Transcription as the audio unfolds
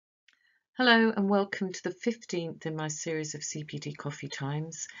Hello and welcome to the 15th in my series of CPD Coffee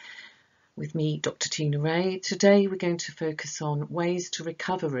Times with me, Dr Tina RAE. Today we're going to focus on ways to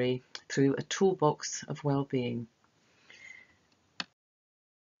recovery through a toolbox of wellbeing.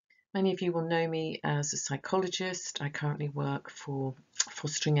 Many of you will know me as a psychologist. I currently work for a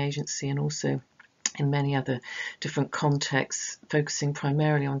fostering agency and also in many other different contexts, focusing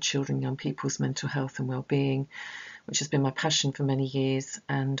primarily on children and young people's mental health and well-being, which has been my passion for many years.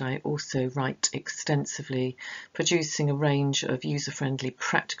 And I also write extensively, producing a range of user-friendly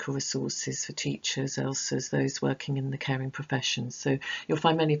practical resources for teachers, ELSAs, those working in the caring professions. So you'll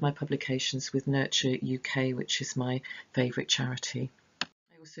find many of my publications with Nurture UK, which is my favourite charity.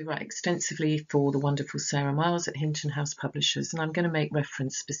 I also write extensively for the wonderful Sarah Miles at Hinton House Publishers, and I'm going to make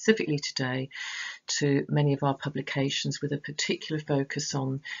reference specifically today to many of our publications with a particular focus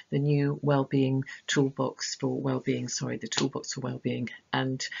on the new wellbeing toolbox for wellbeing, the toolbox for wellbeing,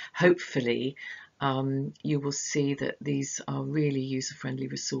 and hopefully you will see that these are really user-friendly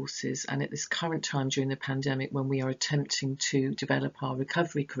resources. And at this current time during the pandemic, when we are attempting to develop our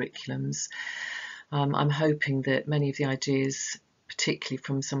recovery curriculums, I'm hoping that many of the ideas, particularly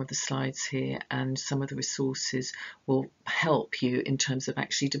from some of the slides here and some of the resources, will help you in terms of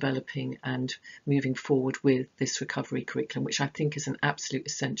actually developing and moving forward with this recovery curriculum, which I think is an absolute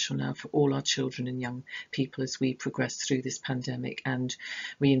essential now for all our children and young people as we progress through this pandemic and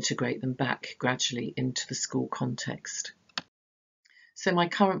reintegrate them back gradually into the school context. So my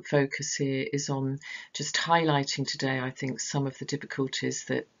current focus here is on just highlighting today, I think, some of the difficulties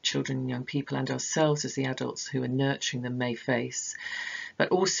that children and young people and ourselves as the adults who are nurturing them may face, but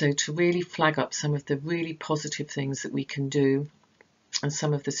also to really flag up some of the really positive things that we can do and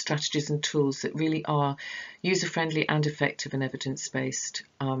some of the strategies and tools that really are user-friendly and effective and evidence-based.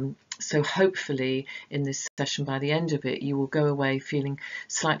 So hopefully in this session, by the end of it, you will go away feeling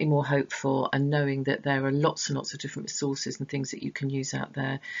slightly more hopeful and knowing that there are lots and lots of different resources and things that you can use out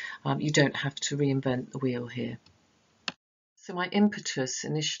there. You don't have to reinvent the wheel here. So my impetus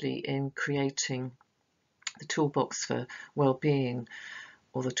initially in creating the toolbox for wellbeing,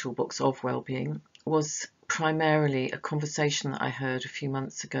 or the toolbox of wellbeing, was primarily a conversation that I heard a few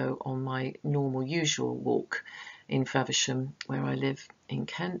months ago on my normal usual walk in Faversham, where I live in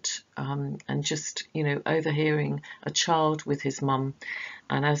Kent, and just, overhearing a child with his mum,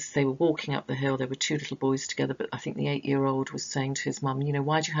 and as they were walking up the hill, there were two little boys together, but I think the 8-year-old was saying to his mum,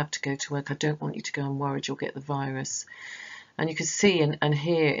 why do you have to go to work? I don't want you to go, I'm worried you'll get the virus. And you could see and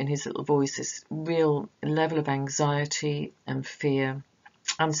hear in his little voice this real level of anxiety and fear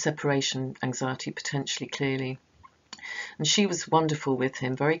and separation anxiety, potentially, clearly. And she was wonderful with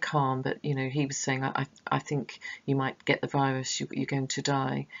him, very calm, but he was saying, I think you might get the virus, you're going to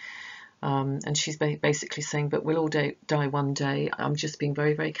die. And she's basically saying, but we'll all die one day. I'm just being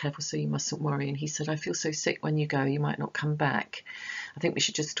very, very careful, so you mustn't worry. And he said, I feel so sick when you go, you might not come back. I think we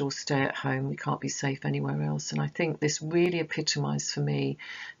should just all stay at home. We can't be safe anywhere else. And I think this really epitomised for me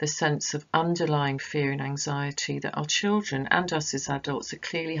the sense of underlying fear and anxiety that our children and us as adults are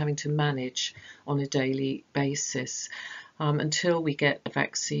clearly having to manage on a daily basis. Until we get a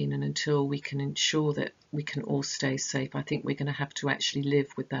vaccine and until we can ensure that we can all stay safe, I think we're going to have to actually live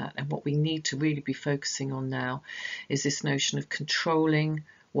with that. And what we need to really be focusing on now is this notion of controlling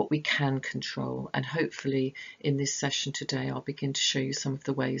what we can control. And hopefully in this session today, I'll begin to show you some of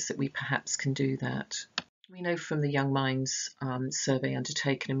the ways that we perhaps can do that. We know from the Young Minds survey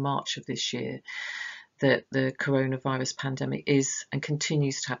undertaken in March of this year that the coronavirus pandemic is and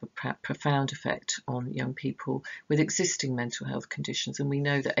continues to have a profound effect on young people with existing mental health conditions. And we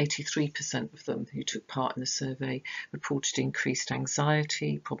know that 83% of them who took part in the survey reported increased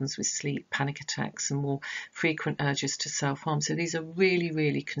anxiety, problems with sleep, panic attacks, and more frequent urges to self-harm. So these are really,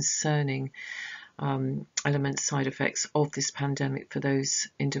 really concerning elements, side effects of this pandemic for those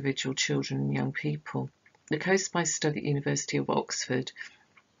individual children and young people. The Co-Spice study at the University of Oxford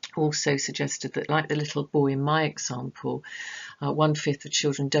also suggested that, like the little boy in my example, 1/5 of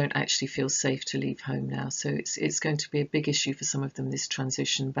children don't actually feel safe to leave home now. So it's going to be a big issue for some of them, this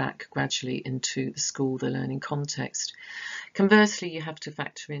transition back gradually into the school, the learning context. Conversely, you have to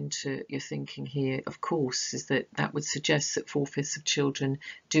factor into your thinking here, of course, is that would suggest that 4/5 of children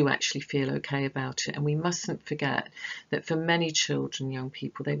do actually feel okay about it. And we mustn't forget that for many children, young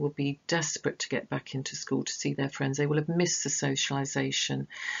people, they will be desperate to get back into school to see their friends. They will have missed the socialisation.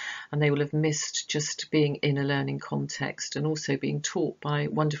 and they will have missed just being in a learning context and also being taught by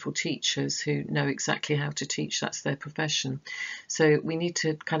wonderful teachers who know exactly how to teach. That's their profession. So we need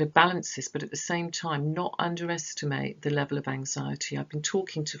to kind of balance this, but at the same time not underestimate the level of anxiety. I've been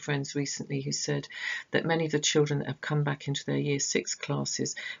talking to friends recently who said that many of the children that have come back into their year 6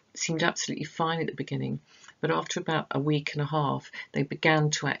 classes seemed absolutely fine at the beginning, but after about a week and a half they began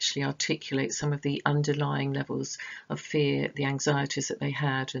to actually articulate some of the underlying levels of fear, the anxieties that they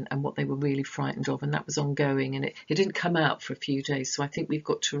had, and what they were really frightened of, and that was ongoing, and it didn't come out for a few days. So I think we've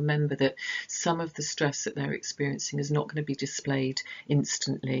got to remember that some of the stress that they're experiencing is not going to be displayed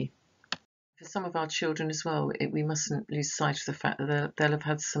instantly. For some of our children as well, we mustn't lose sight of the fact that they'll have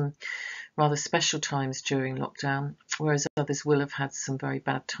had some rather special times during lockdown, whereas others will have had some very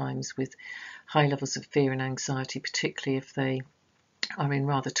bad times with high levels of fear and anxiety, particularly if they are in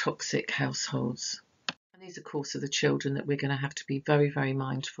rather toxic households. And these, of course, are the children that we're going to have to be very, very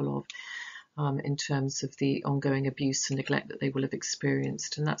mindful of in terms of the ongoing abuse and neglect that they will have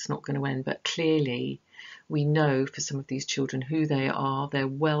experienced, and that's not going to end. But clearly we know for some of these children who they are. They're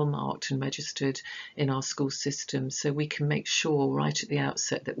well marked and registered in our school system, so we can make sure right at the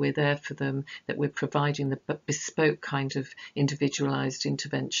outset that we're there for them, that we're providing the bespoke kind of individualised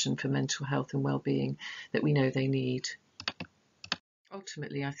intervention for mental health and well-being that we know they need.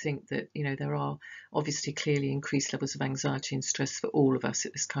 Ultimately, I think that there are obviously clearly increased levels of anxiety and stress for all of us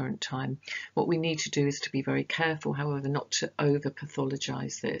at this current time. What we need to do is to be very careful, however, not to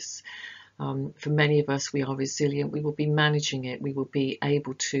over-pathologise this. For many of us, we are resilient. We will be managing it. We will be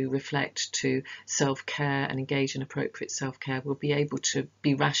able to reflect, to self-care and engage in appropriate self-care. We'll be able to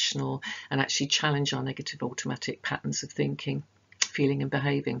be rational and actually challenge our negative automatic patterns of thinking, feeling and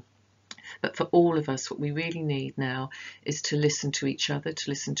behaving. But for all of us, what we really need now is to listen to each other, to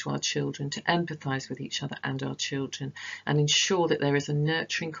listen to our children, to empathise with each other and our children, and ensure that there is a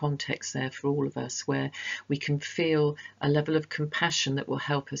nurturing context there for all of us where we can feel a level of compassion that will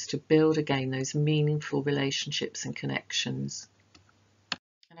help us to build again those meaningful relationships and connections.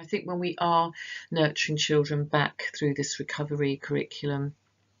 And I think when we are nurturing children back through this recovery curriculum,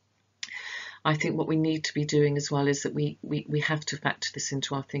 I think what we need to be doing as well is that we have to factor this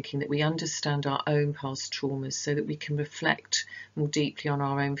into our thinking, that we understand our own past traumas so that we can reflect more deeply on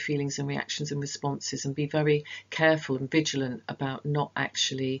our own feelings and reactions and responses, and be very careful and vigilant about not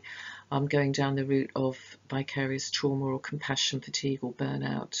actually going down the route of vicarious trauma or compassion fatigue or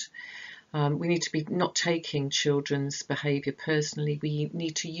burnout. We need to be not taking children's behaviour personally. We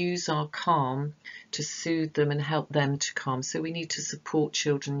need to use our calm to soothe them and help them to calm. So we need to support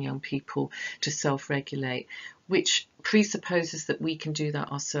children and young people to self-regulate, which presupposes that we can do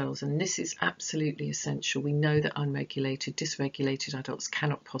that ourselves. And this is absolutely essential. We know that unregulated, dysregulated adults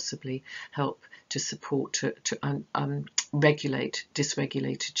cannot possibly help to support, to regulate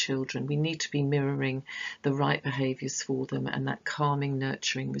dysregulated children. We need to be mirroring the right behaviours for them and that calming,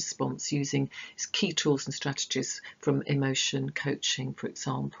 nurturing response using key tools and strategies from emotion coaching, for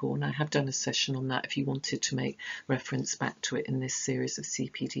example. And I have done a session on that if you wanted to make reference back to it in this series of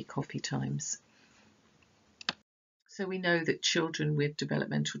CPD Coffee Times. So we know that children with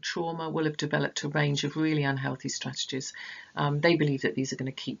developmental trauma will have developed a range of really unhealthy strategies. They believe that these are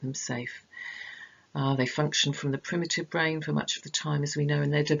going to keep them safe. They function from the primitive brain for much of the time, as we know,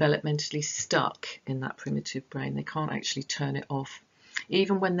 and they're developmentally stuck in that primitive brain. They can't actually turn it off,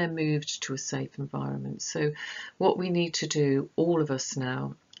 even when they're moved to a safe environment. So what we need to do, all of us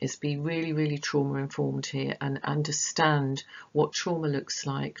now, is be really, really trauma informed here and understand what trauma looks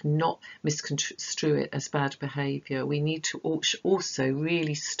like, not misconstrue it as bad behaviour. We need to also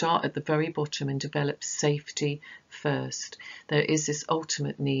really start at the very bottom and develop safety first. There is this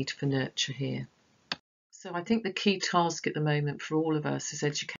ultimate need for nurture here. So I think the key task at the moment for all of us as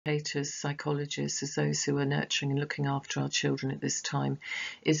educators, psychologists, as those who are nurturing and looking after our children at this time,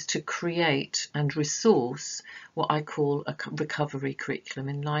 is to create and resource what I call a recovery curriculum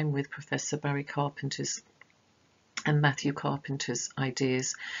in line with Professor Barry Carpenter's and Matthew Carpenter's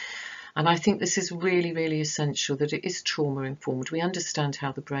ideas. And I think this is really, really essential, that it is trauma informed. We understand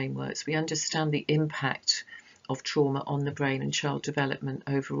how the brain works. We understand the impact of trauma on the brain and child development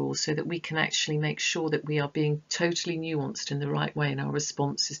overall, so that we can actually make sure that we are being totally nuanced in the right way in our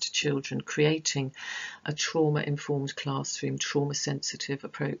responses to children, creating a trauma-informed classroom, trauma-sensitive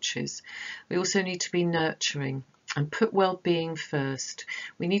approaches. We also need to be nurturing and put well-being first.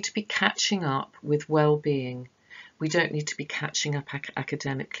 We need to be catching up with well-being. We don't need to be catching up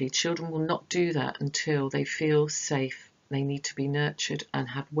academically. Children will not do that until they feel safe. They need to be nurtured and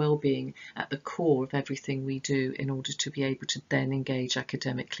have well-being at the core of everything we do in order to be able to then engage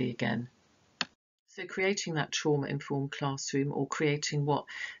academically again. So creating that trauma-informed classroom, or creating what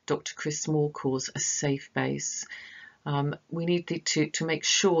Dr. Chris Moore calls a safe base. We need to make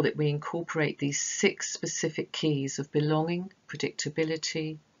sure that we incorporate these 6 specific keys of belonging,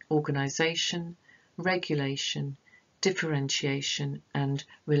 predictability, organisation, regulation, differentiation and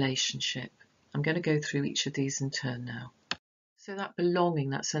relationship. I'm going to go through each of these in turn now. So that belonging,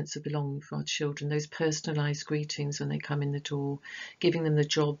 that sense of belonging for our children, those personalised greetings when they come in the door, giving them the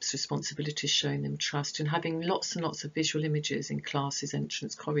jobs, responsibilities, showing them trust, and having lots and lots of visual images in classes,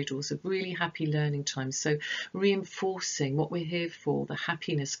 entrance corridors of really happy learning times. So reinforcing what we're here for, the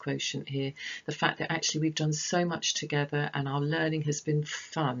happiness quotient here, the fact that actually we've done so much together and our learning has been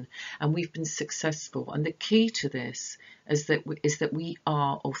fun and we've been successful. And the key to this is that we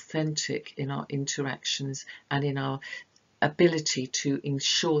are authentic in our interactions and in our ability to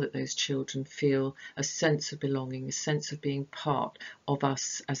ensure that those children feel a sense of belonging, a sense of being part of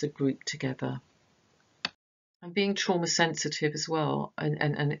us as a group together. And being trauma sensitive as well,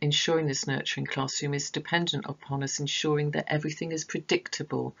 and ensuring this nurturing classroom is dependent upon us ensuring that everything is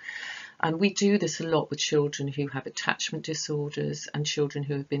predictable. And we do this a lot with children who have attachment disorders and children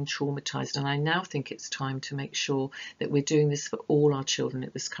who have been traumatized. And I now think it's time to make sure that we're doing this for all our children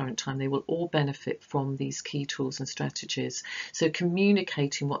at this current time. They will all benefit from these key tools and strategies. So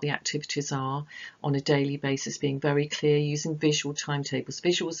communicating what the activities are on a daily basis, being very clear, using visual timetables.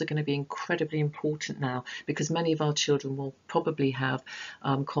 Visuals are going to be incredibly important now because many of our children will probably have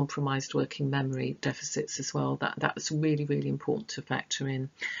compromised working memory deficits as well. That's really, really important to factor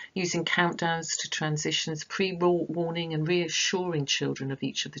in. Using countdowns to transitions, pre-warning and reassuring children of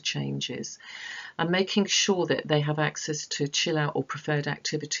each of the changes, and making sure that they have access to chill out or preferred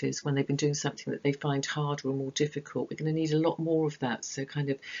activities when they've been doing something that they find harder or more difficult. We're going to need a lot more of that, so kind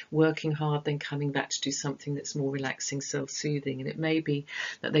of working hard then coming back to do something that's more relaxing, self-soothing. And it may be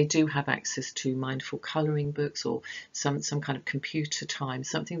that they do have access to mindful colouring books or some kind of computer time,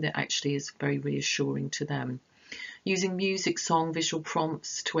 something that actually is very reassuring to them. Using music, song, visual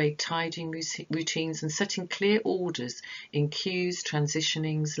prompts to aid tidying routines and setting clear orders in cues,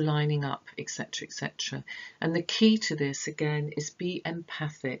 transitionings, lining up, etc., etc. And the key to this, again, is be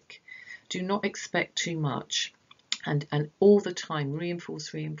empathic. Do not expect too much. And all the time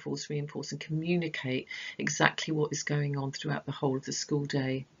reinforce and communicate exactly what is going on throughout the whole of the school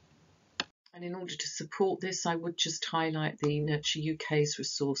day. And in order to support this, I would just highlight the Nurture UK's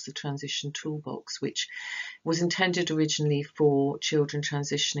resource, the Transition Toolbox, which was intended originally for children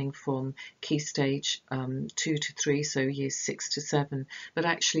transitioning from Key Stage 2 to 3, so years 6 to 7. But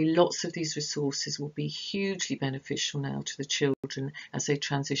actually lots of these resources will be hugely beneficial now to the children as they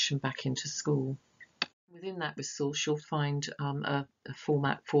transition back into school. Within that resource, you'll find a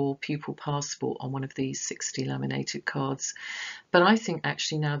format for pupil passport on one of these 60 laminated cards. But I think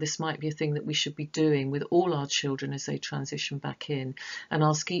actually now this might be a thing that we should be doing with all our children as they transition back in, and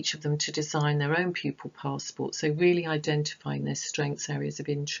ask each of them to design their own pupil passport. So really identifying their strengths, areas of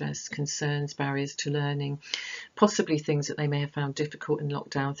interest, concerns, barriers to learning, possibly things that they may have found difficult in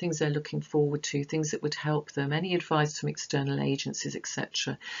lockdown, things they're looking forward to, things that would help them, any advice from external agencies,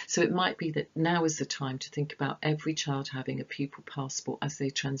 etc. So it might be that now is the time to think about every child having a pupil passport as they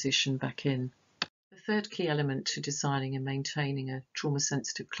transition back in. The third key element to designing and maintaining a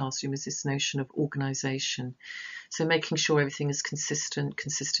trauma-sensitive classroom is this notion of organisation. So making sure everything is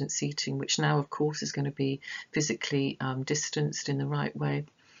consistent seating, which now of course is going to be physically distanced in the right way,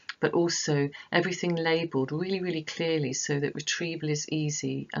 but also everything labelled really, really clearly so that retrieval is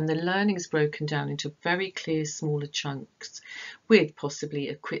easy and the learning is broken down into very clear smaller chunks with possibly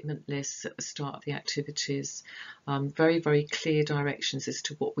equipment lists at the start of the activities, very, very clear directions as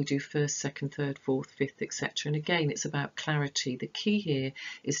to what we do first, second, third, fourth, fifth, etc. And again, it's about clarity. The key here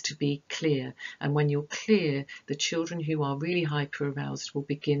is to be clear, and when you're clear, the children who are really hyper aroused will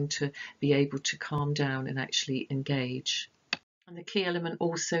begin to be able to calm down and actually engage. And the key element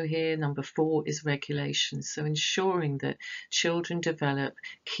also here, number 4, is regulation. So ensuring that children develop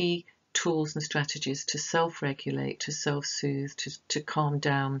key tools and strategies to self-regulate, to self-soothe, to calm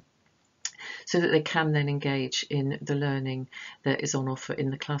down, so that they can then engage in the learning that is on offer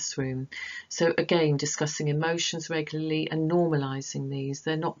in the classroom. So again, discussing emotions regularly and normalising these.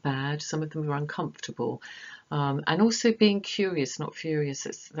 They're not bad, some of them are uncomfortable. And also being curious, not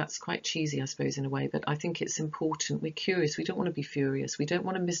furious. That's quite cheesy, I suppose, in a way, but I think it's important. We're curious. We don't want to be furious. We don't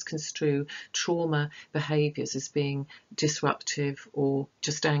want to misconstrue trauma behaviours as being disruptive or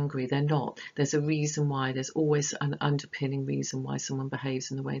just angry. They're not. There's a reason why. There's always an underpinning reason why someone behaves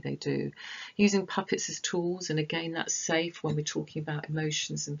in the way they do. Using puppets as tools, and again, that's safe when we're talking about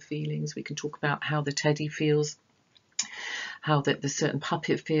emotions and feelings. We can talk about how the teddy feels. how the certain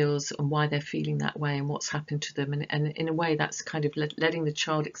puppet feels and why they're feeling that way and what's happened to them. And in a way, that's kind of letting the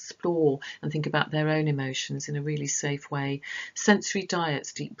child explore and think about their own emotions in a really safe way. Sensory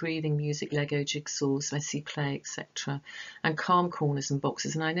diets, deep breathing, music, Lego jigsaws, messy play, etc. And calm corners and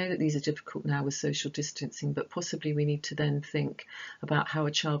boxes. And I know that these are difficult now with social distancing, but possibly we need to then think about how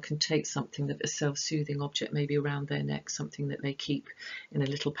a child can take something, that a self-soothing object maybe around their neck, something that they keep in a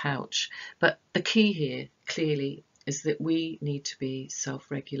little pouch. But the key here clearly is that we need to be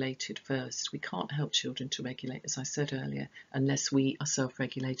self-regulated first. We can't help children to regulate, as I said earlier, unless we are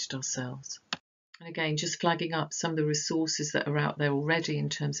self-regulated ourselves. And again, just flagging up some of the resources that are out there already in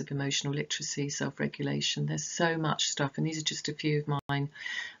terms of emotional literacy, self-regulation. There's so much stuff, and these are just a few of mine.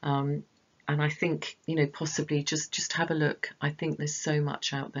 And I think, possibly just have a look. I think there's so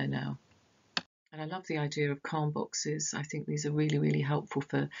much out there now. And I love the idea of calm boxes. I think these are really, really helpful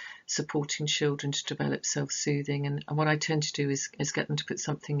for supporting children to develop self-soothing. And what I tend to do is get them to put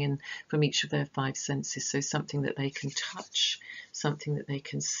something in from each of their 5 senses. So something that they can touch, something that they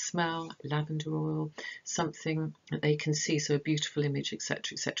can smell, lavender oil, something that they can see, so a beautiful image,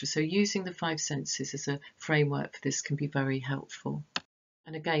 etc., etc. So using the 5 senses as a framework for this can be very helpful.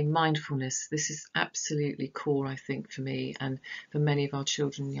 And again, mindfulness, this is absolutely core, I think, for me and for many of our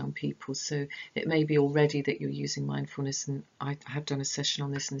children and young people. So it may be already that you're using mindfulness, and I have done a session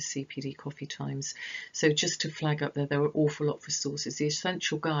on this in the CPD Coffee Times. So just to flag up there are an awful lot of resources. The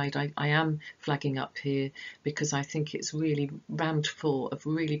Essential Guide I am flagging up here because I think it's really rammed full of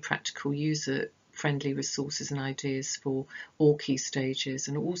really practical user-friendly resources and ideas for all key stages.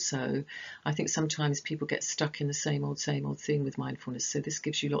 And also I think sometimes people get stuck in the same old thing with mindfulness, so this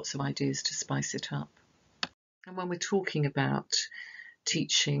gives you lots of ideas to spice it up. And when we're talking about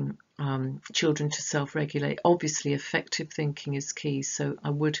teaching children to self-regulate, obviously effective thinking is key, so I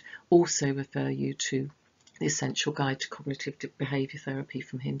would also refer you to the Essential Guide to Cognitive Behaviour Therapy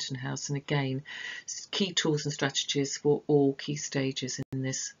from Hinton House, and again, key tools and strategies for all key stages in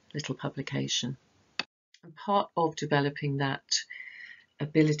this little publication. And part of developing that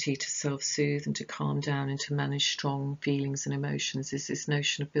ability to self-soothe and to calm down and to manage strong feelings and emotions is this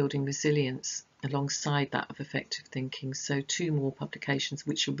notion of building resilience alongside that of effective thinking. So 2 more publications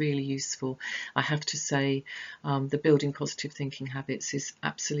which are really useful. I have to say the Building Positive Thinking Habits is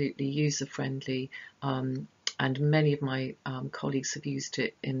absolutely user-friendly, and many of my colleagues have used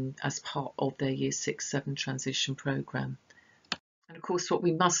it as part of their Year 6-7 transition programme. And of course, what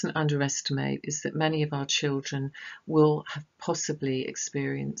we mustn't underestimate is that many of our children will have possibly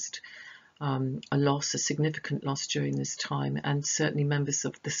experienced a loss, a significant loss during this time, and certainly members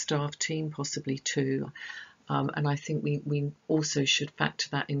of the staff team possibly too. And I think we also should factor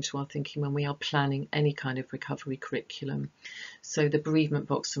that into our thinking when we are planning any kind of recovery curriculum. So the bereavement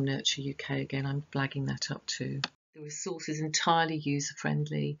box from Nurture UK, again, I'm flagging that up too. The resource is entirely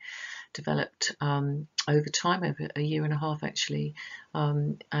user-friendly, developed over time, over a year and a half actually,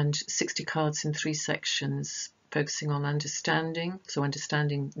 and 60 cards in 3 sections, focusing on understanding, so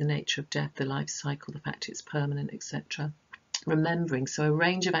understanding the nature of death, the life cycle, the fact it's permanent, etc. Remembering, so a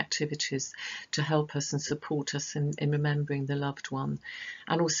range of activities to help us and support us in remembering the loved one,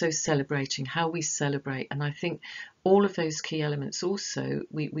 and also celebrating, how we celebrate. And I think all of those key elements also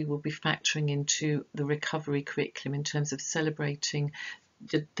we will be factoring into the recovery curriculum in terms of celebrating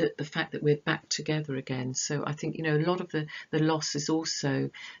the fact that we're back together again. So I think, a lot of the loss is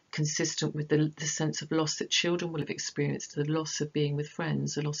also consistent with the sense of loss that children will have experienced, the loss of being with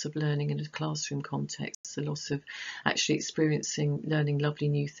friends, the loss of learning in a classroom context, the loss of actually experiencing learning lovely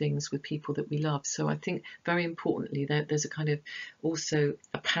new things with people that we love. So I think very importantly there's a kind of also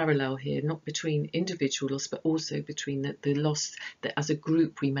a parallel here, not between individual loss but also between the loss that as a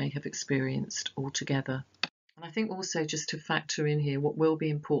group we may have experienced all together. And I think also just to factor in here, what will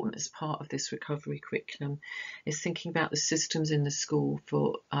be important as part of this recovery curriculum is thinking about the systems in the school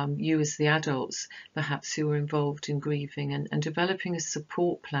for you as the adults, perhaps who are involved in grieving, and developing a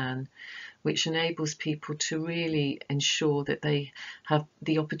support plan which enables people to really ensure that they have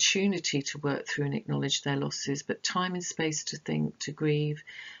the opportunity to work through and acknowledge their losses, but time and space to think, to grieve,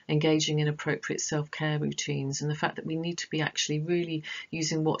 engaging in appropriate self-care routines, and the fact that we need to be actually really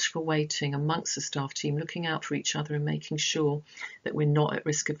using watchful waiting amongst the staff team, looking out for each other and making sure that we're not at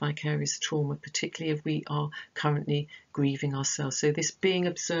risk of vicarious trauma, particularly if we are currently grieving ourselves. So this being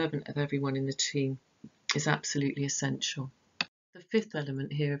observant of everyone in the team is absolutely essential. The 5th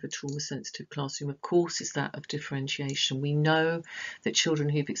element here of a trauma-sensitive classroom, of course, is that of differentiation. We know that children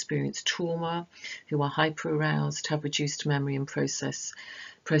who've experienced trauma, who are hyper-aroused, have reduced memory and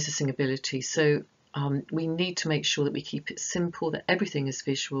processing ability. So we need to make sure that we keep it simple, that everything is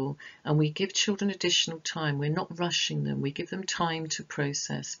visual, and we give children additional time. We're not rushing them. We give them time to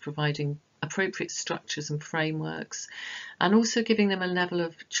process, providing appropriate structures and frameworks, and also giving them a level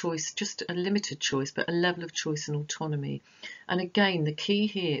of choice, just a limited choice, but a level of choice and autonomy. And again, the key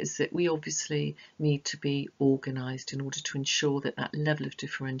here is that we obviously need to be organised in order to ensure that that level of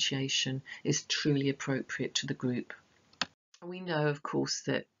differentiation is truly appropriate to the group. We know, of course,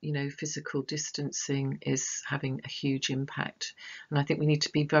 that physical distancing is having a huge impact, and I think we need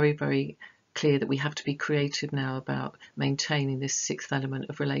to be very, very clear that we have to be creative now about maintaining this sixth element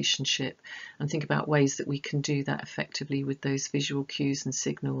of relationship, and think about ways that we can do that effectively with those visual cues and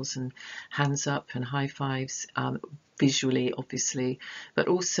signals and hands up and high fives, visually obviously, but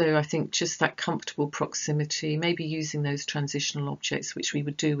also I think just that comfortable proximity, maybe using those transitional objects which we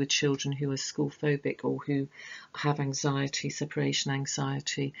would do with children who are school phobic or who have anxiety, separation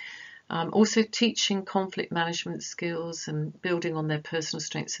anxiety. Also teaching conflict management skills and building on their personal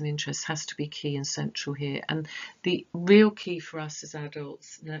strengths and interests has to be key and central here. And the real key for us as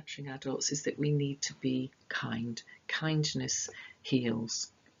adults, nurturing adults, is that we need to be kind. Kindness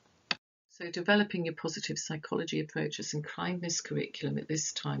heals. So developing your positive psychology approaches and kindness curriculum at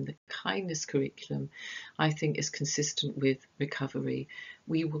this time, the kindness curriculum, I think, is consistent with recovery.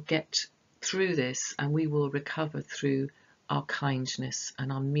 We will get through this and we will recover through our kindness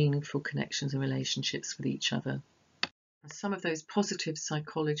and our meaningful connections and relationships with each other. And some of those positive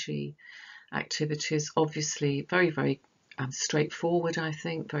psychology activities, obviously very, very straightforward, I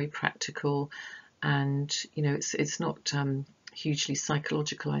think, very practical, and it's not hugely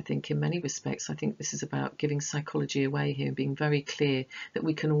psychological, I think, in many respects. I think this is about giving psychology away here and being very clear that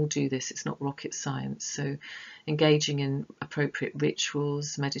we can all do this. It's not rocket science. So engaging in appropriate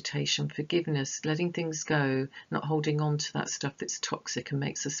rituals, meditation, forgiveness, letting things go, not holding on to that stuff that's toxic and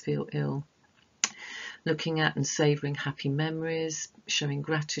makes us feel ill. Looking at and savouring happy memories, showing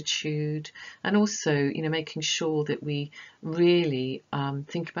gratitude, and also, making sure that we really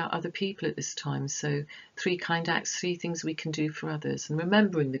think about other people at this time. So 3 kind acts, 3 things we can do for others, and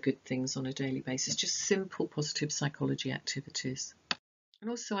remembering the good things on a daily basis, just simple positive psychology activities.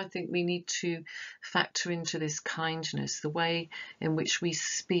 And also I think we need to factor into this kindness, the way in which we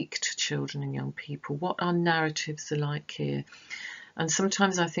speak to children and young people, what our narratives are like here. And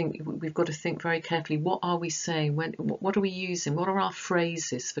sometimes I think we've got to think very carefully, what are we saying? What are we using? What are our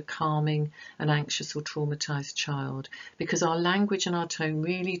phrases for calming an anxious or traumatized child? Because our language and our tone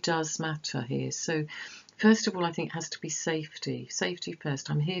really does matter here. So first of all, I think it has to be safety. Safety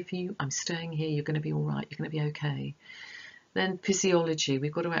first. I'm here for you. I'm staying here. You're going to be all right. You're going to be okay. Then physiology,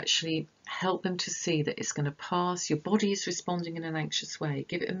 we've got to actually help them to see that it's going to pass. Your body is responding in an anxious way.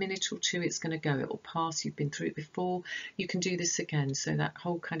 Give it a minute or 2, it's going to go. It will pass. You've been through it before. You can do this again. So that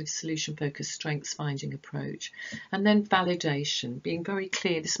whole kind of solution-focused, strengths-finding approach. And then validation, being very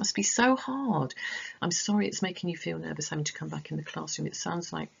clear. This must be so hard. I'm sorry it's making you feel nervous having to come back in the classroom. It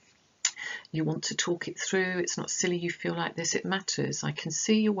sounds like you want to talk it through. It's not silly you feel like this. It matters. I can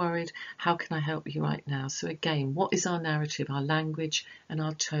see you're worried. How can I help you right now? So again, what is our narrative? Our language and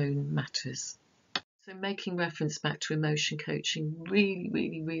our tone matters. So making reference back to emotion coaching, really,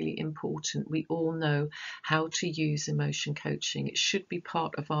 really, really important. We all know how to use emotion coaching. It should be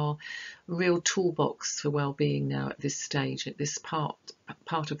part of our real toolbox for well-being now at this stage, at this part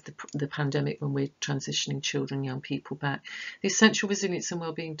of the pandemic, when we're transitioning children and young people back. The Essential Resilience and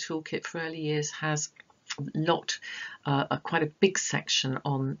Wellbeing Toolkit for Early Years has quite a big section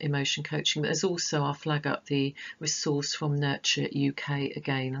on emotion coaching, but there's also, I'll flag up the resource from Nurture UK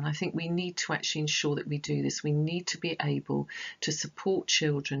again, and I think we need to actually ensure that we do this. We need to be able to support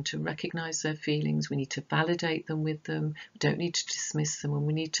children to recognise their feelings. We need to validate them with them. We don't need to dismiss them, and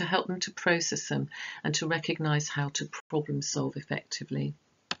we need to help them to process them and to recognise how to problem solve effectively.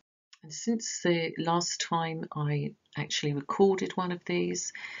 And since the last time I actually recorded one of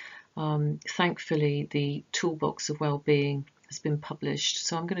these, thankfully, the Toolbox of Wellbeing has been published.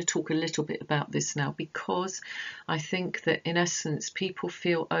 So I'm going to talk a little bit about this now, because I think that in essence people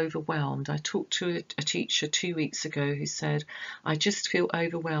feel overwhelmed. I talked to a teacher 2 weeks ago who said, I just feel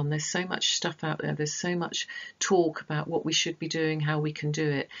overwhelmed. There's so much stuff out there. There's so much talk about what we should be doing, how we can do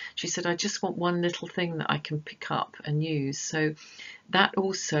it. She said, I just want one little thing that I can pick up and use. So that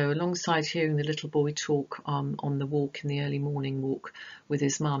also, alongside hearing the little boy talk on the walk, in the early morning walk with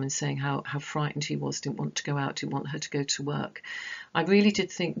his mum, and saying how frightened he was, didn't want to go out, didn't want her to go to work, I really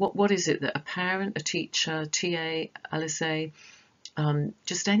did think, what is it that a parent, a teacher, TA, LSA,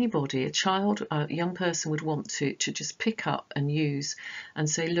 just anybody, a child, a young person would want to just pick up and use and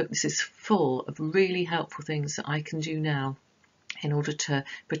say, look, this is full of really helpful things that I can do now in order to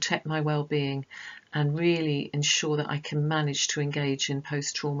protect my well-being and really ensure that I can manage to engage in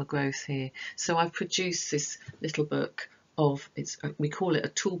post-trauma growth here. So I've produced this little book we call it A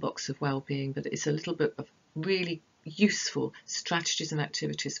Toolbox of Wellbeing, but it's a little book of really useful strategies and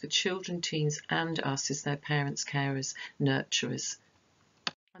activities for children, teens and us as their parents, carers, nurturers.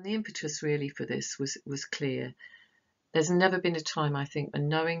 And the impetus really for this was clear. There's never been a time, I think, when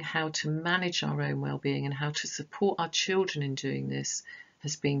knowing how to manage our own well-being and how to support our children in doing this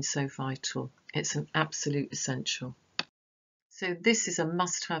has been so vital. It's an absolute essential. So this is a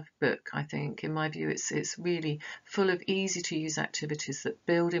must-have book, I think. In my view, it's really full of easy-to-use activities that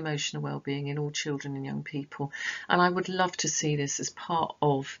build emotional well-being in all children and young people. And I would love to see this as part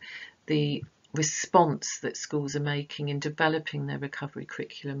of the response that schools are making in developing their recovery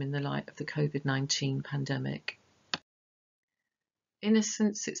curriculum in the light of the COVID-19 pandemic. In a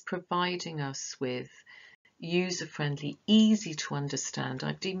sense, it's providing us with user-friendly, easy to understand.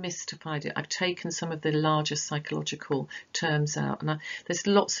 I've demystified it. I've taken some of the larger psychological terms out, and there's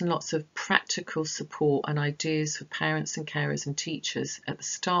lots and lots of practical support and ideas for parents and carers and teachers at the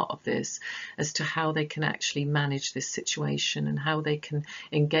start of this as to how they can actually manage this situation and how they can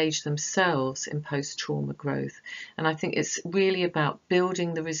engage themselves in post-trauma growth. And I think it's really about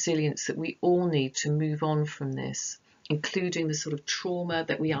building the resilience that we all need to move on from this, including the sort of trauma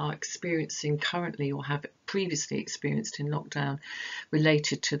that we are experiencing currently or have previously experienced in lockdown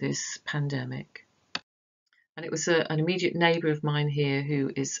related to this pandemic. And it was an immediate neighbour of mine here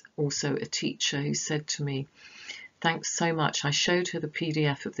who is also a teacher who said to me, "Thanks so much." I showed her the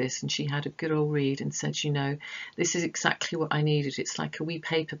PDF of this and she had a good old read and said, "You know, this is exactly what I needed. It's like a wee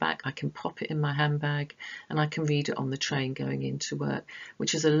paperback. I can pop it in my handbag and I can read it on the train going into work,"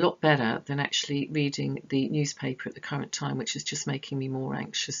 which is a lot better than actually reading the newspaper at the current time, which is just making me more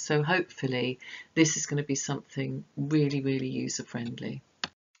anxious. So hopefully this is going to be something really, really user-friendly.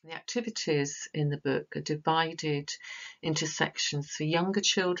 The activities in the book are divided into sections for younger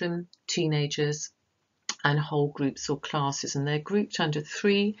children, teenagers, and whole groups or classes, and they're grouped under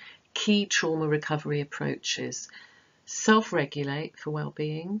 3 key trauma recovery approaches: self-regulate for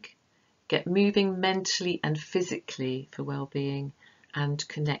well-being, get moving mentally and physically for well-being, and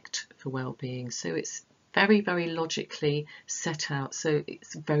connect for well-being. So it's very, very logically set out, so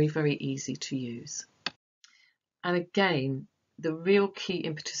it's very, very easy to use. And again, the real key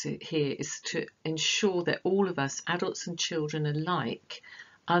impetus here is to ensure that all of us, adults and children alike,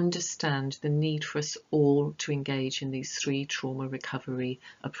 understand the need for us all to engage in these 3 trauma recovery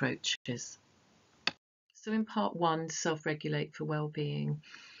approaches. So in part 1, self-regulate for well-being,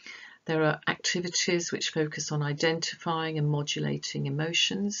 there are activities which focus on identifying and modulating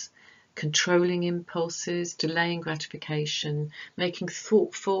emotions, controlling impulses, delaying gratification, making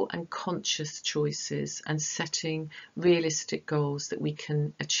thoughtful and conscious choices, and setting realistic goals that we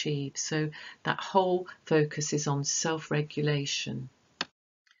can achieve. So that whole focus is on self-regulation.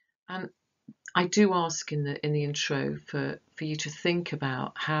 And I do ask in the intro for you to think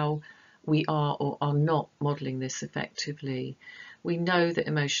about how we are or are not modelling this effectively. We know that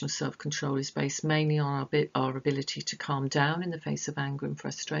emotional self-control is based mainly on our ability to calm down in the face of anger and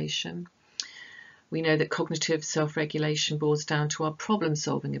frustration. We know that cognitive self-regulation boils down to our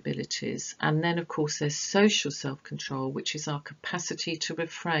problem-solving abilities. And then, of course, there's social self-control, which is our capacity to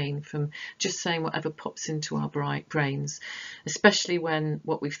refrain from just saying whatever pops into our brains, especially when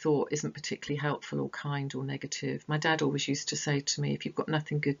what we've thought isn't particularly helpful or kind or negative. My dad always used to say to me, if you've got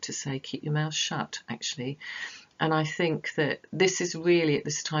nothing good to say, keep your mouth shut, actually. And I think that this is really at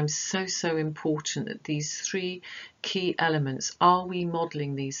this time so important that these 3 key elements, are we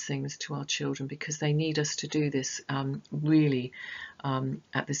modelling these things to our children, because they need us to do this really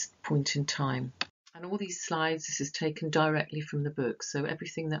at this point in time. And all these slides, this is taken directly from the book. So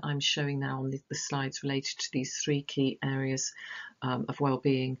everything that I'm showing now on the slides related to these 3 key areas of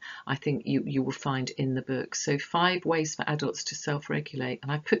well-being, I think you will find in the book. So 5 ways for adults to self-regulate.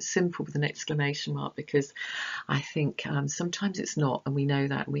 And I put simple with an exclamation mark because I think sometimes it's not, and we know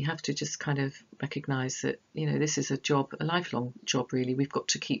that. And we have to just kind of recognise that, you know, this is a job, a lifelong job really. We've got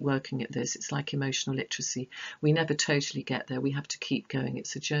to keep working at this. It's like emotional literacy. We never totally get there. We have to keep going.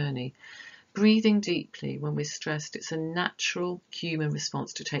 It's a journey. Breathing deeply when we're stressed, it's a natural human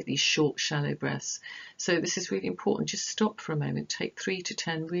response to take these short, shallow breaths. So this is really important. Just stop for a moment, take 3 to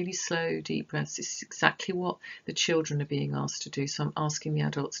 10 really slow, deep breaths. This is exactly what the children are being asked to do, so I'm asking the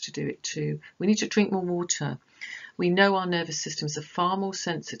adults to do it too. We need to drink more water. We know our nervous systems are far more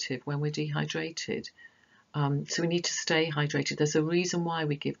sensitive when we're dehydrated. So we need to stay hydrated. There's a reason why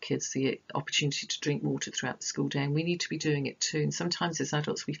we give kids the opportunity to drink water throughout the school day, and we need to be doing it too. And sometimes as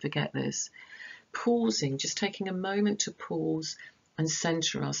adults we forget this. pausing, just taking a moment to pause and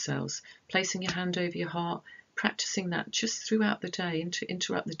center ourselves, placing your hand over your heart, practicing that just throughout the day, and to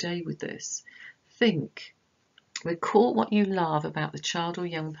interrupt the day with this. Think. Recall what you love about the child or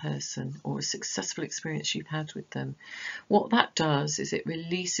young person, or a successful experience you've had with them. What that does is it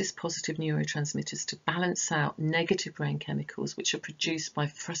releases positive neurotransmitters to balance out negative brain chemicals which are produced by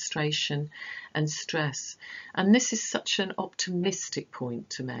frustration and stress. And this is such an optimistic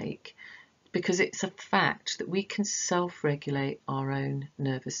point to make, because it's a fact that we can self-regulate our own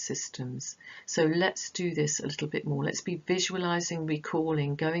nervous systems. So let's do this a little bit more. Let's be visualizing,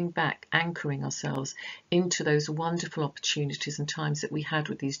 recalling, going back, anchoring ourselves into those wonderful opportunities and times that we had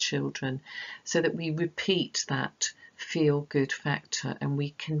with these children, so that we repeat that feel-good factor and we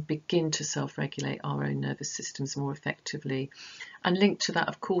can begin to self-regulate our own nervous systems more effectively. And linked to that,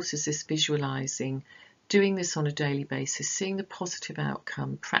 of course, is this visualizing. Doing this on a daily basis, seeing the positive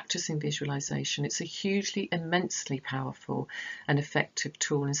outcome, practicing visualization. It's a hugely, immensely powerful and effective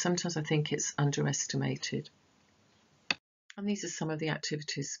tool, and sometimes I think it's underestimated. And these are some of the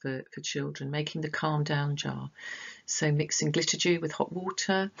activities for children. Making the calm down jar. So mixing glitter dew with hot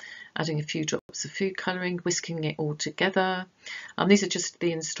water, adding a few drops of food colouring, whisking it all together. These are just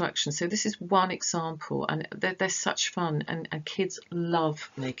the instructions. So this is one example, and they're such fun, and kids love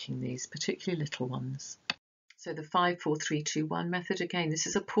making these, particularly little ones. So the 5, 4, 3, 2, 1 method, again, this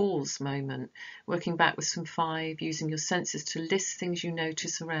is a pause moment, working backwards from 5, using your senses to list things you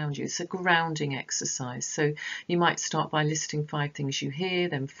notice around you. It's a grounding exercise. So you might start by listing 5 things you hear,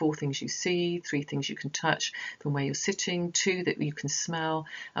 then 4 things you see, 3 things you can touch from where you're sitting, 2 that you can smell,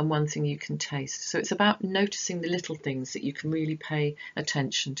 and 1 thing you can taste. So it's about noticing the little things that you can really pay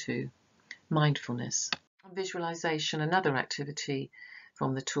attention to. Mindfulness. And visualization, another activity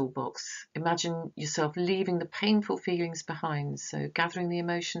from the toolbox. Imagine yourself leaving the painful feelings behind, so gathering the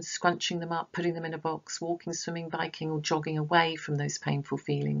emotions, scrunching them up, putting them in a box, walking, swimming, biking, or jogging away from those painful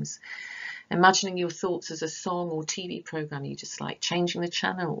feelings. Imagining your thoughts as a song or TV program you dislike, changing the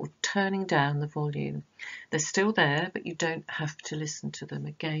channel or turning down the volume. They're still there, but you don't have to listen to them.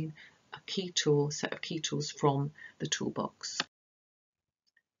 Again, a key tool, set of key tools from the toolbox.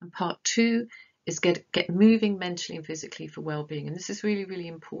 And part 2 is get moving mentally and physically for well-being, and this is really, really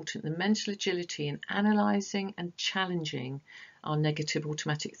important. The mental agility in analysing and challenging our negative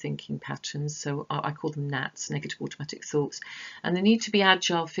automatic thinking patterns, so I call them NATs, negative automatic thoughts, and they need to be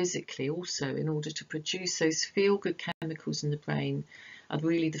agile physically also in order to produce those feel-good chemicals in the brain, are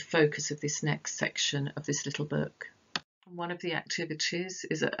really the focus of this next section of this little book. One of the activities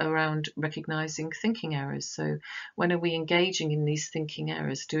is around recognising thinking errors. So when are we engaging in these thinking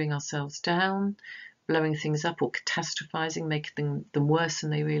errors, doing ourselves down, blowing things up, or catastrophising, making them worse than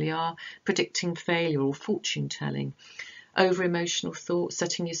they really are, predicting failure or fortune telling, over emotional thoughts,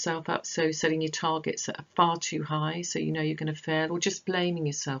 setting yourself up, so setting your targets that are far too high so you know you're going to fail, or just blaming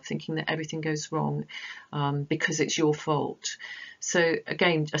yourself, thinking that everything goes wrong because it's your fault. So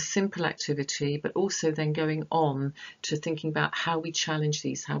again, a simple activity, but also then going on to thinking about how we challenge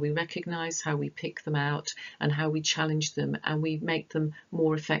these, how we recognise, how we pick them out, and how we challenge them and we make them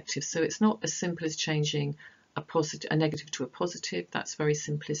more effective. So it's not as simple as changing a negative to a positive. That's very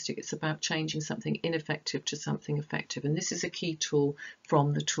simplistic. It's about changing something ineffective to something effective, and this is a key tool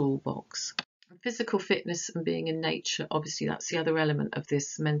from the toolbox. Physical fitness and being in nature, obviously that's the other element of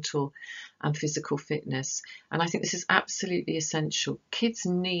this mental and physical fitness, and I think this is absolutely essential. Kids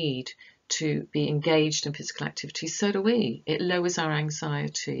need to be engaged in physical activity, so do we. It lowers our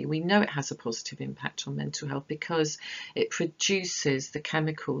anxiety. We know it has a positive impact on mental health because it produces the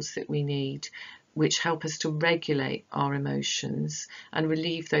chemicals that we need, which help us to regulate our emotions and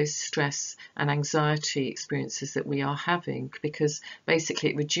relieve those stress and anxiety experiences that we are having, because basically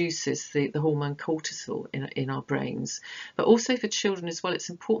it reduces the hormone cortisol in our brains. But also for children as well, it's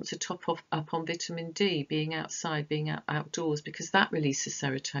important to top up on vitamin D, being outside, being outdoors, because that releases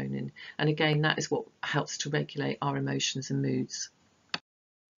serotonin. And again, that is what helps to regulate our emotions and moods.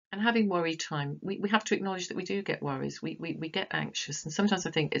 And having worry time, we have to acknowledge that we do get worries, we get anxious, and sometimes I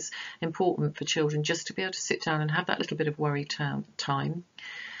think it's important for children just to be able to sit down and have that little bit of worry time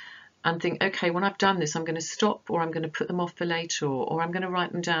and think, okay, when I've done this, I'm going to stop, or I'm going to put them off for later, or I'm going to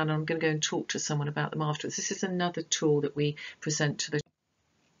write them down and I'm going to go and talk to someone about them afterwards. This is another tool that we present to the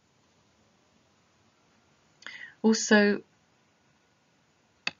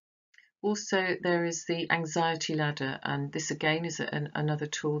Also, there is the anxiety ladder, and this again is another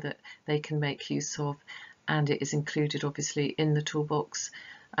tool that they can make use of, and it is included obviously in the toolbox.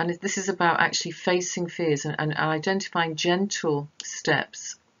 And this is about actually facing fears and identifying gentle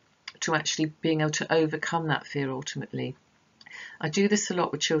steps to actually being able to overcome that fear ultimately. I do this a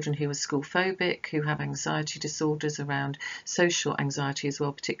lot with children who are school phobic, who have anxiety disorders around social anxiety as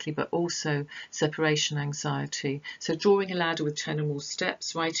well, particularly, but also separation anxiety. So drawing a ladder with 10 or more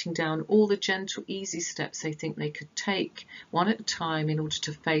steps, writing down all the gentle, easy steps they think they could take, one at a time, in order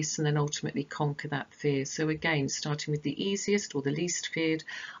to face and then ultimately conquer that fear. So again, starting with the easiest or the least feared,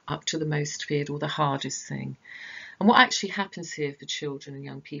 up to the most feared or the hardest thing. And what actually happens here for children and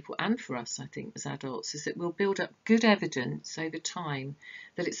young people, and for us, I think, as adults, is that we'll build up good evidence over time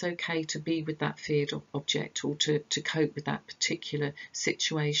that it's okay to be with that feared object or to cope with that particular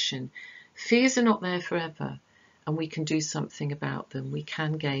situation. Fears are not there forever, and we can do something about them. We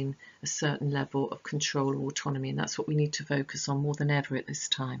can gain a certain level of control or autonomy, and that's what we need to focus on more than ever at this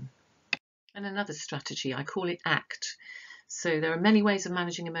time. And another strategy, I call it ACT. So there are many ways of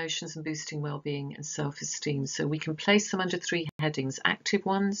managing emotions and boosting well-being and self-esteem. So we can place them under 3 headings: active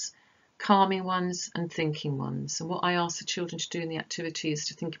ones, calming ones, and thinking ones. And what I ask the children to do in the activity is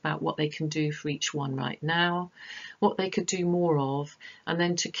to think about what they can do for each one right now, what they could do more of, and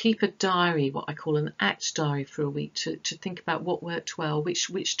then to keep a diary, what I call an ACT diary, for a week, to think about what worked well,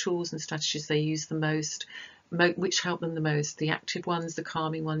 which tools and strategies they use the most, which help them the most, the active ones, the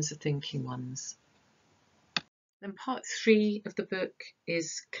calming ones, the thinking ones. Then part 3 of the book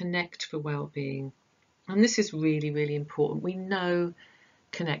is Connect for Wellbeing. And this is really, really important. We know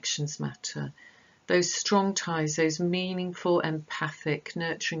connections matter. Those strong ties, those meaningful, empathic,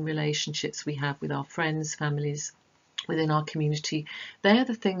 nurturing relationships we have with our friends, families, within our community, they are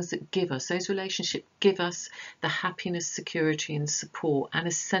the things that give us, those relationships give us the happiness, security and support and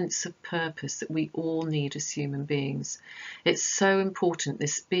a sense of purpose that we all need as human beings. It's so important,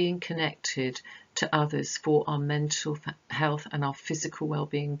 this being connected to others, for our mental health and our physical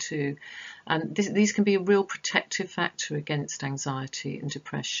well-being too. And these can be a real protective factor against anxiety and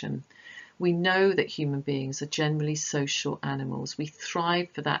depression. We know that human beings are generally social animals. We thrive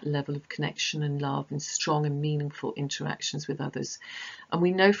for that level of connection and love and strong and meaningful interactions with others. And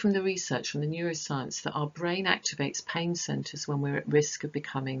we know from the research, from the neuroscience, that our brain activates pain centres when we're at risk of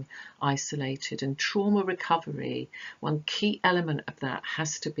becoming isolated. And trauma recovery, one key element of that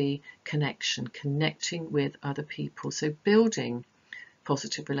has to be connection, connecting with other people. So building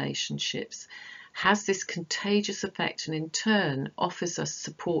positive relationships has this contagious effect and in turn offers us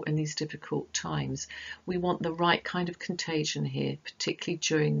support in these difficult times. We want the right kind of contagion here, particularly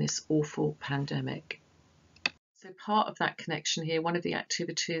during this awful pandemic. So part of that connection here, one of the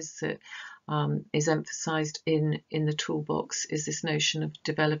activities that is emphasised in the toolbox is this notion of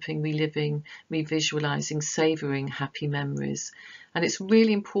developing, reliving, revisualising, savouring happy memories. And it's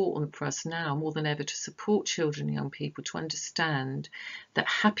really important for us now more than ever to support children and young people to understand that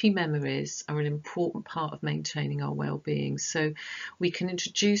happy memories are an important part of maintaining our well-being. So we can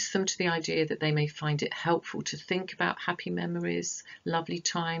introduce them to the idea that they may find it helpful to think about happy memories, lovely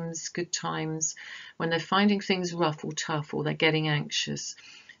times, good times, when they're finding things rough or tough or they're getting anxious.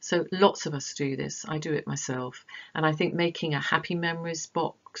 So lots of us do this. I do it myself. And I think making a happy memories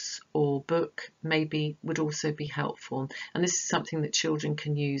box or book maybe would also be helpful. And this is something that children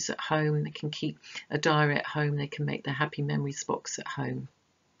can use at home. They can keep a diary at home. They can make their happy memories box at home.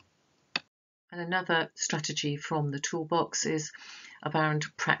 And another strategy from the toolbox is around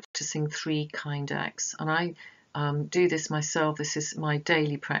practicing 3 kind acts. And I do this myself. This is my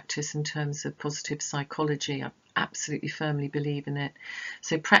daily practice in terms of positive psychology. I absolutely firmly believe in it.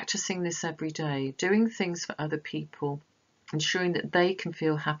 So practicing this every day, doing things for other people, ensuring that they can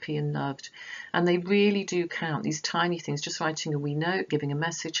feel happy and loved. And they really do count, these tiny things, just writing a wee note, giving a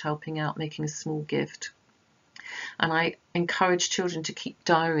message, helping out, making a small gift. And I encourage children to keep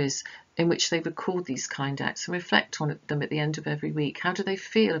diaries in which they record these kind acts and reflect on them at the end of every week. How do they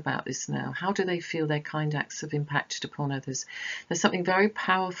feel about this now? How do they feel their kind acts have impacted upon others? There's something very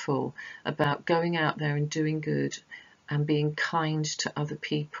powerful about going out there and doing good and being kind to other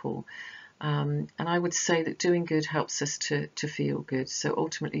people. And I would say that doing good helps us to feel good. So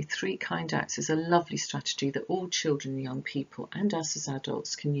ultimately 3 kind acts is a lovely strategy that all children and young people and us as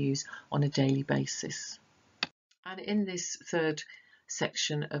adults can use on a daily basis. And in this 3rd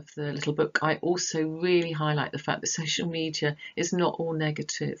section of the little book, I also really highlight the fact that social media is not all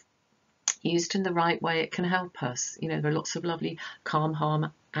negative. Used in the right way, it can help us. You know, there are lots of lovely calm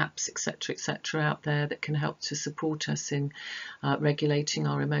harm apps, etc., out there that can help to support us in regulating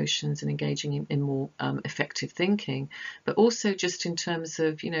our emotions and engaging in more effective thinking, but also just in terms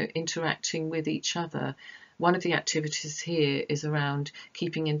of, you know, interacting with each other. One of the activities here is around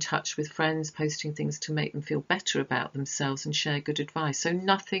keeping in touch with friends, posting things to make them feel better about themselves and share good advice. So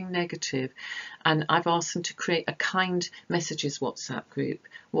nothing negative. And I've asked them to create a kind messages WhatsApp group.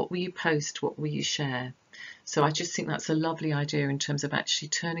 What will you post? What will you share? So I just think that's a lovely idea in terms of actually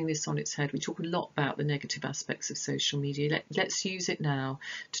turning this on its head. We talk a lot about the negative aspects of social media. Let's use it now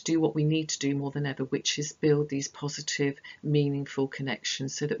to do what we need to do more than ever, which is build these positive, meaningful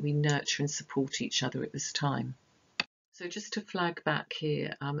connections so that we nurture and support each other at this time. So just to flag back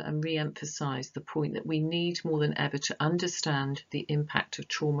here and re-emphasise the point that we need more than ever to understand the impact of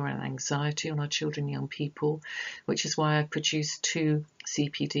trauma and anxiety on our children and young people, which is why I've produced 2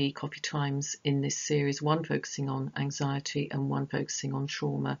 CPD coffee times in this series, one focusing on anxiety and one focusing on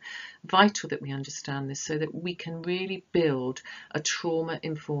trauma. Vital that we understand this so that we can really build a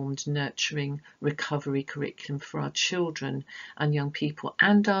trauma-informed, nurturing recovery curriculum for our children and young people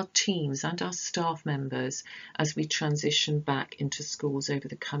and our teams and our staff members as we transition back into schools over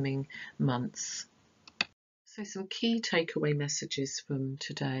the coming months. So some key takeaway messages from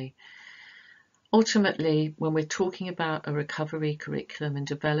today. Ultimately, when we're talking about a recovery curriculum and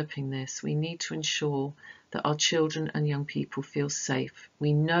developing this, we need to ensure that our children and young people feel safe.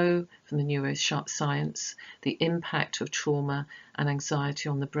 We know from the neuroscience the impact of trauma and anxiety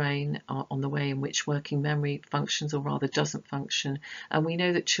on the brain, on the way in which working memory functions or rather doesn't function. And we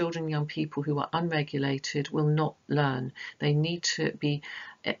know that children and young people who are unregulated will not learn. They need to be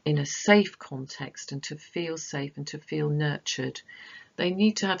in a safe context and to feel safe and to feel nurtured. They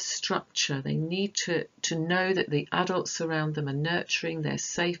need to have structure. They need to know that the adults around them are nurturing, they're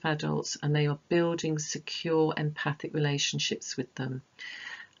safe adults, and they are building secure, empathic relationships with them.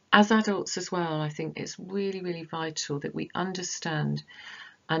 As adults as well, I think it's really, really vital that we understand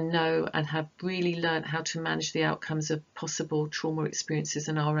and know and have really learned how to manage the outcomes of possible trauma experiences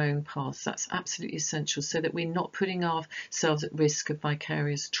in our own past. That's absolutely essential so that we're not putting ourselves at risk of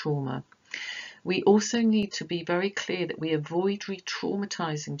vicarious trauma. We also need to be very clear that we avoid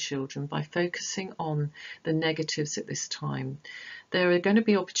re-traumatizing children by focusing on the negatives at this time. There are going to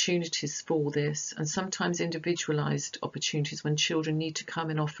be opportunities for this, and sometimes individualized opportunities when children need to come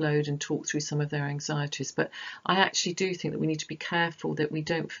and offload and talk through some of their anxieties. But I actually do think that we need to be careful that we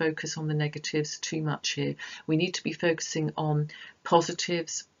don't focus on the negatives too much here. We need to be focusing on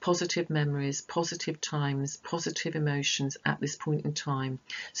positives, positive memories, positive times, positive emotions at this point in time,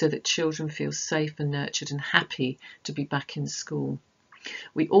 so that children feel safe and nurtured and happy to be back in school.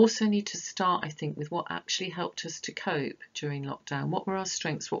 We also need to start, I think, with what actually helped us to cope during lockdown. What were our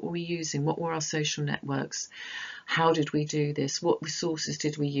strengths? What were we using? What were our social networks? How did we do this? What resources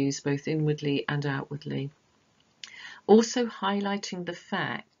did we use, both inwardly and outwardly? Also highlighting the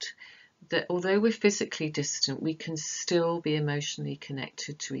fact that although we're physically distant, we can still be emotionally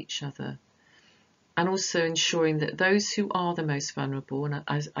connected to each other. And also ensuring that those who are the most vulnerable, and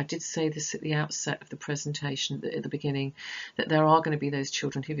I did say this at the outset of the presentation at the beginning, that there are going to be those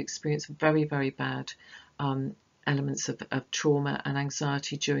children who've experienced very, very bad elements of trauma and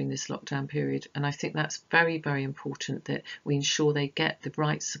anxiety during this lockdown period. And I think that's very, very important that we ensure they get the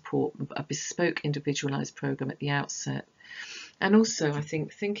right support, a bespoke individualised programme at the outset. And also, I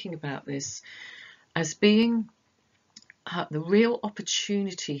think, thinking about this as being the real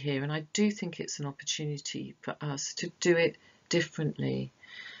opportunity here, and I do think it's an opportunity for us to do it differently.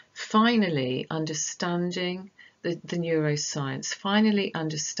 Finally, understanding the neuroscience, finally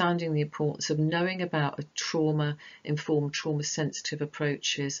understanding the importance of knowing about a trauma-informed, trauma-sensitive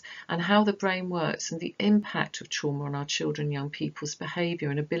approaches and how the brain works and the impact of trauma on our children and young people's behaviour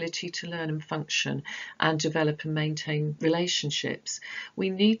and ability to learn and function and develop and maintain relationships.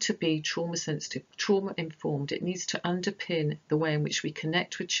 We need to be trauma-sensitive, trauma-informed. It needs to underpin the way in which we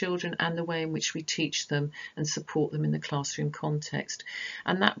connect with children and the way in which we teach them and support them in the classroom context.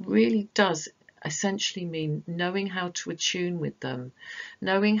 And that really does essentially mean knowing how to attune with them,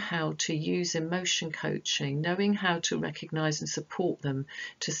 knowing how to use emotion coaching, knowing how to recognise and support them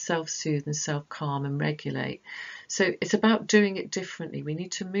to self-soothe and self-calm and regulate. So it's about doing it differently. We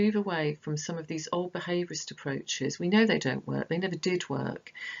need to move away from some of these old behaviourist approaches. We know they don't work, they never did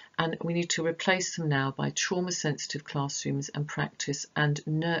work, and we need to replace them now by trauma-sensitive classrooms and practice and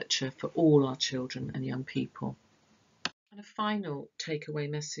nurture for all our children and young people. And a final takeaway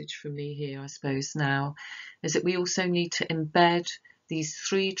message from me here, I suppose, now, is that we also need to embed these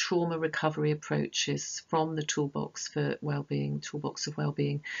 3 trauma recovery approaches from the Toolbox for Wellbeing, Toolbox of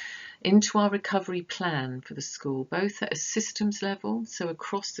Wellbeing, into our recovery plan for the school, both at a systems level, so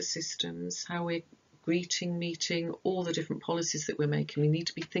across the systems, how we're greeting meeting, all the different policies that we're making. We need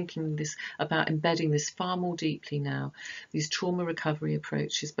to be thinking about embedding this far more deeply now, these trauma recovery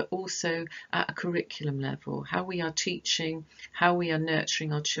approaches, but also at a curriculum level, how we are teaching, how we are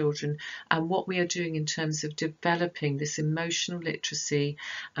nurturing our children, and what we are doing in terms of developing this emotional literacy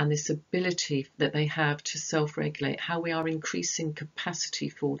and this ability that they have to self-regulate, how we are increasing capacity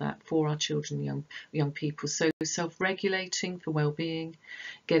for that for our children and young people. So self-regulating for well-being,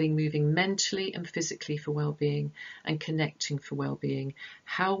 getting moving mentally and physically for well-being, and connecting for well-being.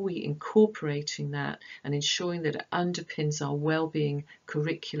 How are we incorporating that and ensuring that it underpins our well-being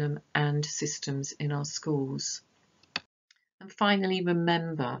curriculum and systems in our schools? And finally,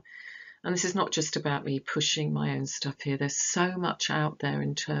 remember, and this is not just about me pushing my own stuff here, there's so much out there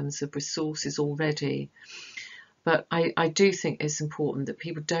in terms of resources already, but I do think it's important that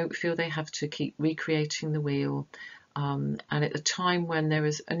people don't feel they have to keep recreating the wheel. And at a time when there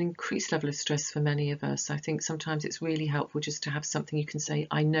is an increased level of stress for many of us, I think sometimes it's really helpful just to have something you can say,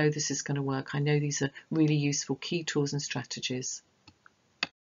 I know this is going to work. I know these are really useful key tools and strategies.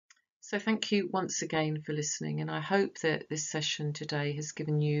 So thank you once again for listening, and I hope that this session today has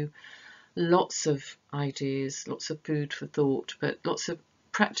given you lots of ideas, lots of food for thought, but lots of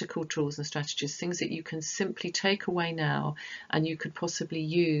practical tools and strategies, things that you can simply take away now and you could possibly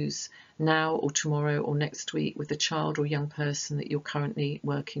use now or tomorrow or next week with the child or young person that you're currently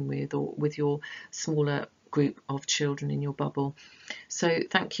working with, or with your smaller group of children in your bubble. So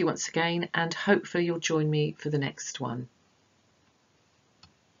thank you once again, and hopefully you'll join me for the next one.